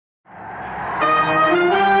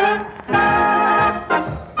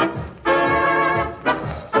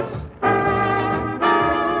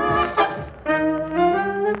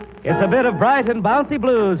bit of bright and bouncy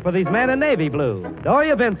blues for these men in navy blue.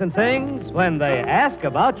 Doria Benson sings When They Ask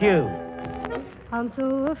About You. I'm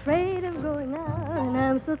so afraid of going out, and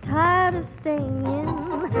I'm so tired of staying in.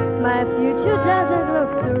 My future doesn't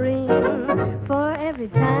look serene. For every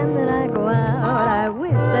time that I go out, I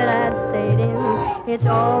wish that I'd stayed in. It's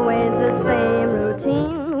always the same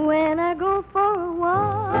routine when I go for a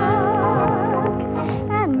walk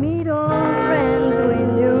and meet old friends we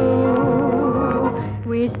knew.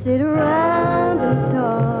 We sit around and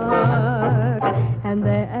talk, and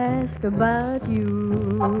they ask about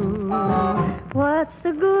you. What's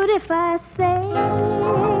the good if I say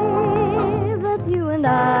that you and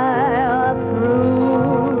I are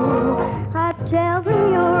through? I tell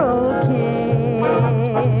them you're okay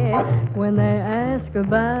when they ask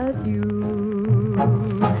about you.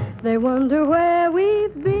 They wonder where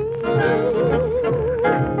we've been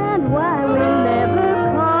and why we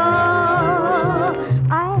never call.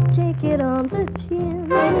 I take it on the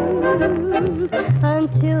chin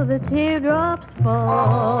until the teardrops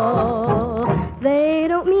fall. They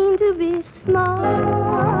don't mean to be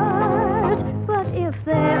smart, but if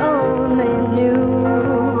they only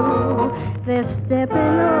knew, they're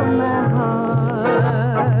stepping on my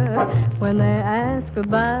heart when they ask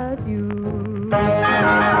about you.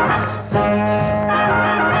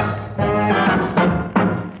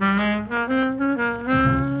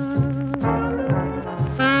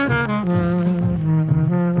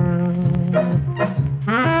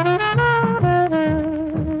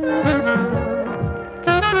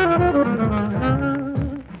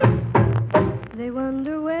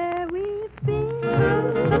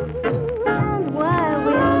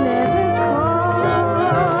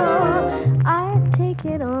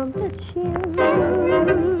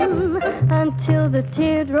 Until the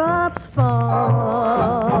teardrops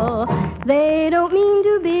fall.